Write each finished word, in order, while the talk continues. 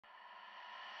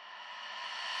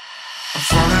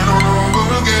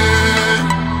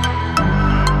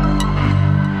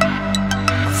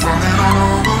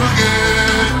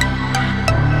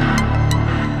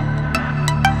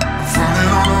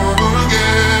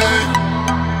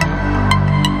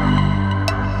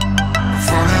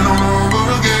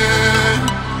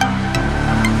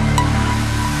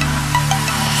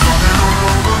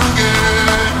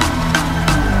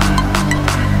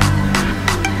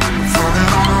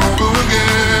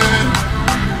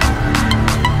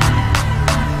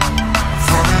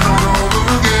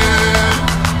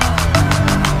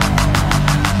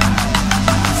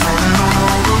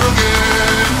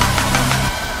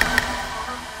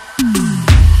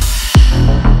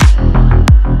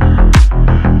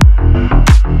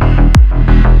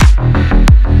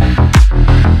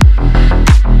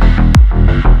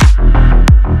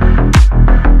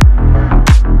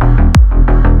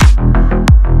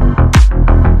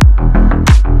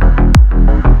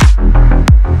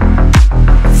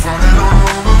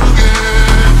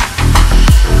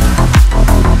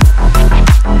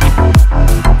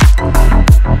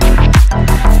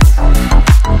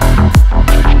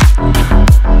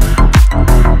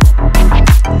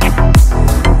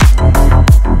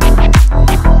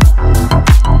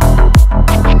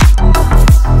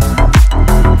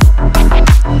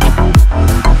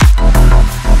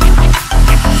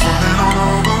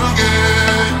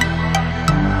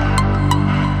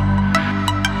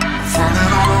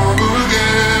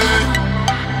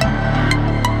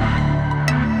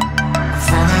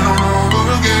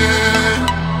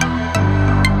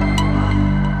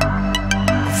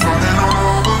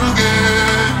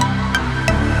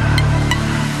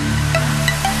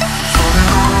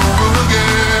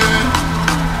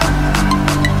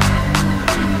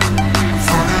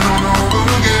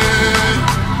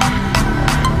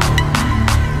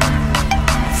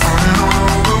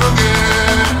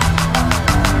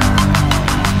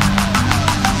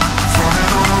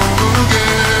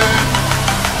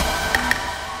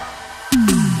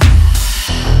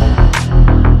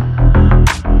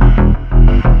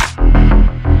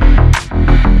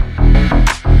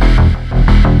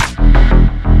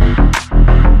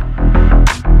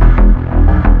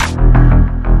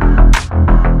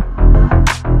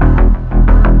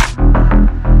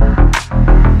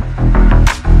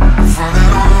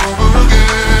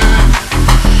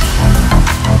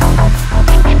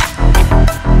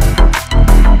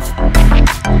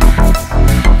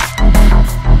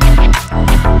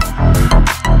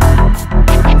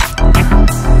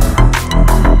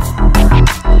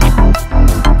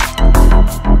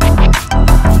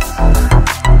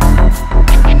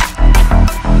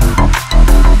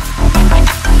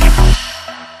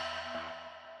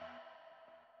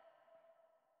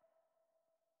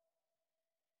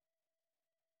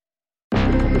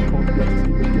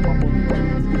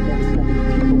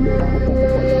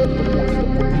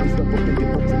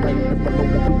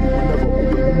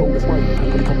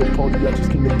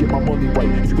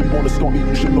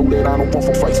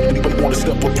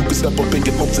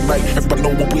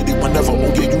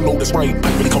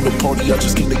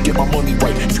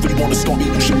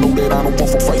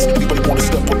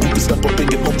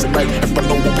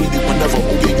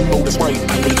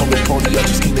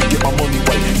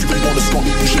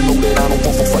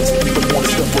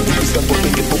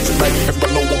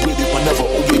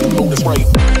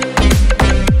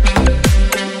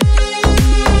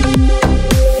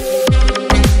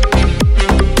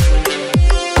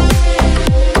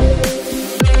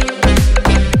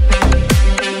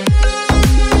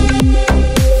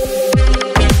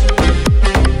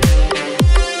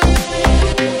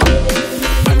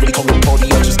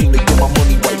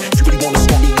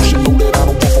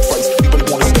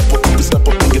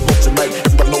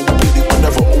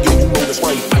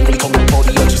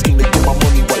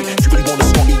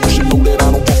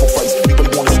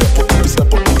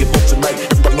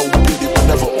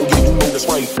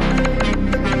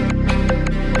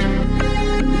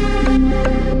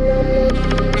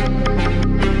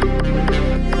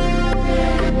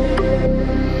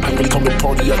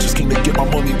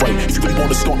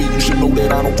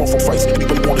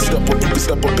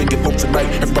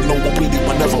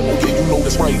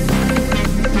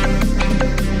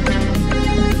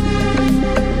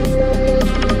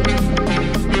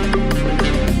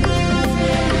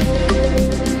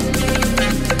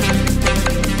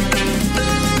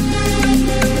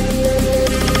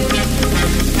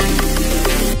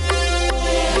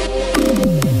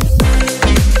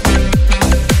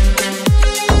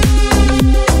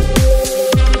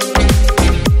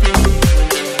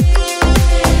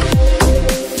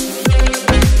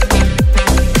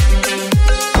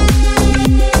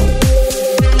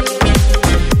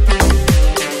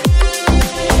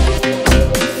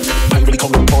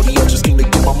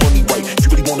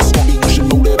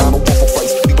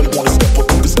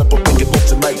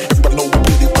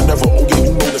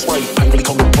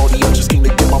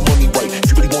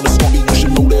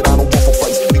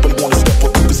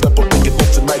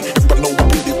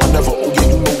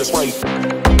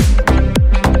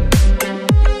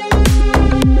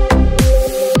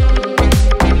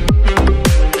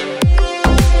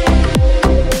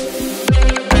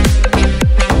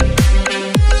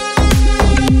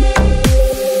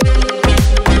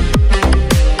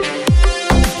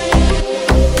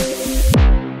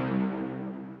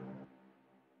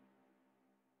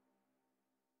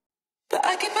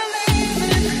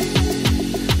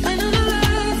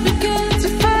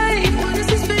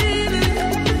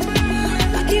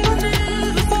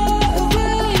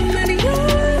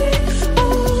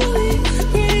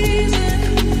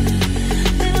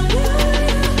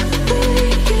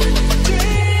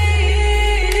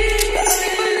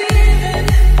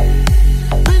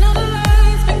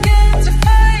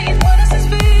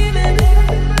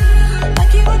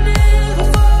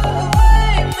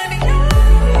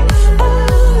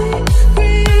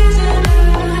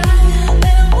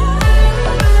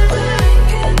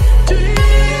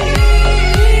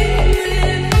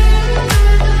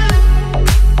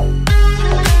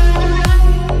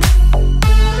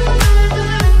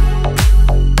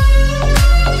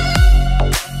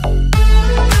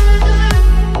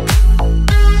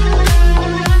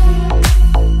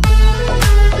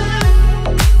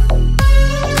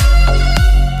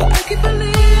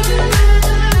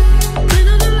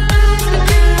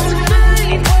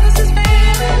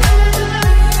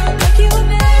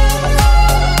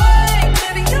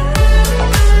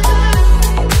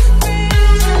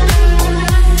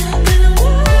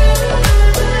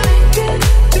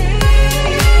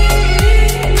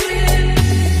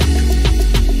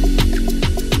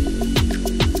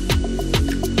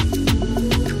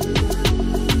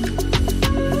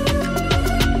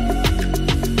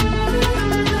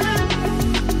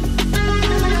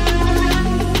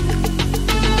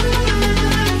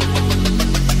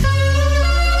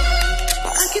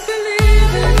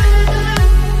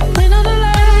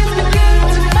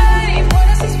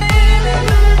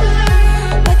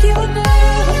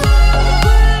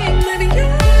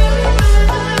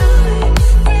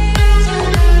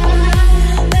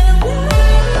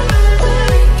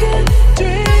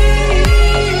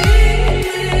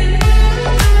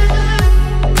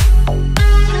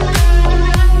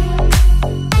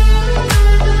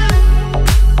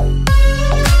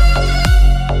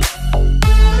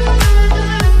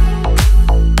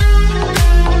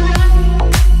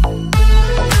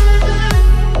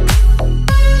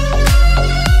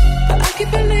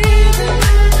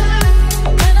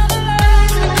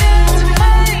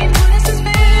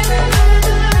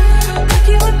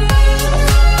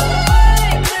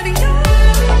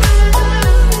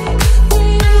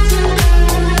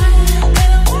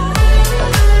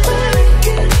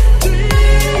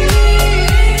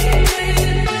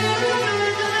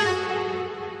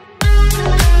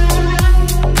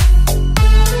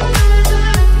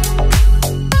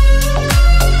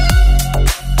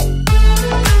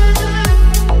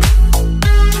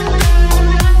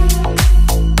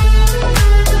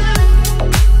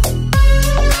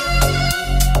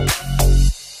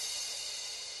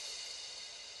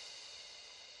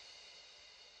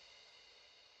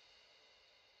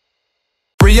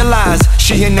realize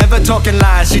she ain't never talking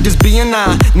lies, she just being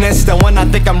honest. The one I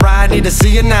think I'm right, need to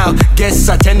see it now. Guess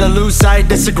I tend to lose sight,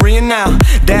 disagreeing now.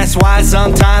 That's why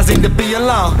sometimes I need to be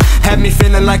alone. Had me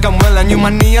feeling like I'm willing you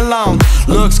my knee alone.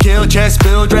 Looks kill, chest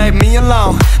build, drag me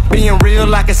along. Being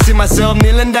real, I can see myself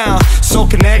kneeling down. Soul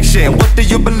connection, what do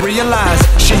you believe? Realize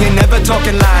she ain't never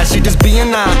talking lies, she just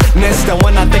being honest. The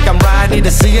one I think I'm right, need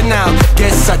to see it now.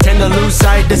 Guess I tend to lose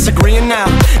sight, disagreeing now.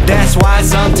 That's why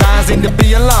sometimes I need to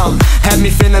be alone. Had me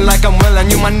feeling like I'm willing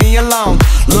you my knee alone.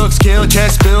 Looks kill,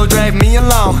 chest build, drag me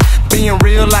along. Being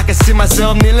real, I can see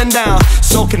myself kneeling down.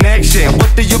 Soul connection,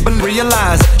 what do you believe?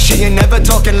 Realize she ain't never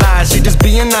talking lies, she just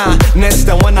being honest.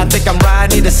 The one I think I'm right,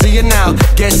 need to see it now.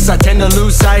 Guess I tend to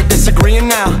lose sight, disagreeing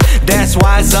now. That's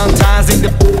why sometimes I need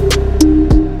to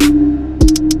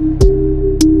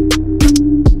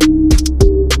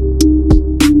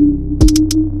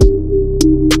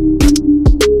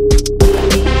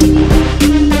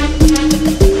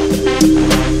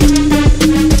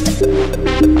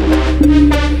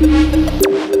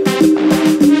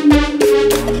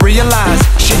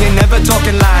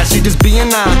talking lies, she just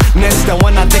being honest. The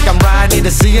one I think I'm right, need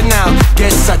to see it now.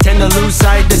 Guess I tend to lose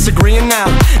sight, disagreeing now.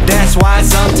 That's why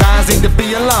sometimes I need to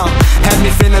be alone. Had me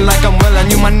feeling like I'm willing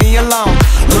you my knee alone.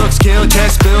 Looks kill,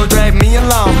 chest build, drag me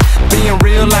along. Being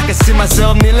real, I can see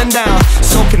myself kneeling down.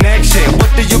 Soul connection,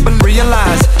 what do you believe?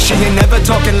 Realize she ain't never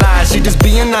talking lies, she just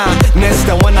being honest.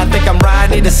 The one I think I'm right,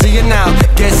 need to see it now.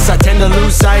 Guess I tend to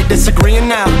lose sight, disagreeing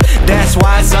now. That's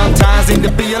why sometimes I need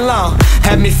to be alone.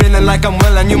 Had me feeling like I'm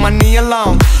willing you my knee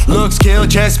alone. Looks kill,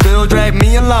 chest build, drag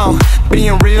me along.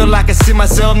 Being real, I can see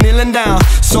myself kneeling down.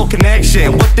 Soul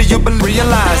connection, what do you believe?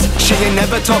 Realize she ain't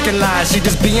never talking lies, she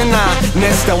just being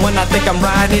honest. The one I think I'm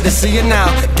right, need to see it now.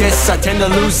 Guess I tend to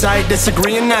lose sight,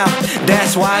 disagreeing now.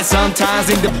 That's why sometimes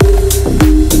I need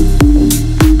to